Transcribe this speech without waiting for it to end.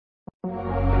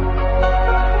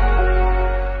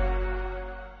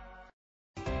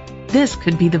this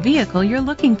could be the vehicle you're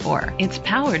looking for. It's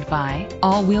powered by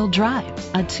all-wheel drive,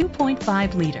 a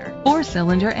 2.5-liter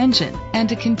 4-cylinder engine,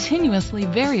 and a continuously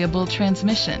variable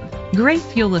transmission. Great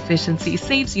fuel efficiency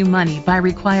saves you money by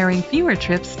requiring fewer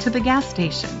trips to the gas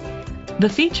station. The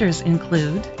features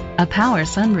include a power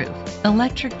sunroof,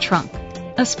 electric trunk,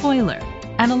 a spoiler,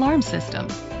 an alarm system,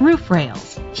 roof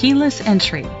rails, keyless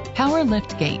entry, power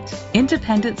lift gate,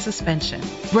 independent suspension,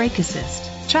 brake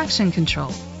assist, traction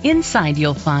control. Inside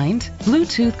you'll find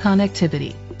Bluetooth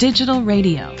connectivity, digital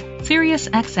radio, Sirius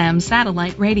XM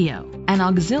satellite radio, an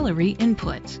auxiliary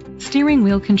input, steering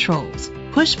wheel controls,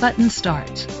 push button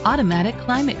start, automatic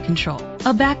climate control,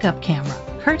 a backup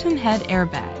camera, curtain head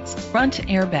airbags, front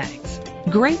airbags.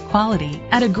 Great quality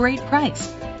at a great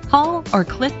price. Call or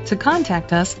click to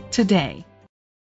contact us today.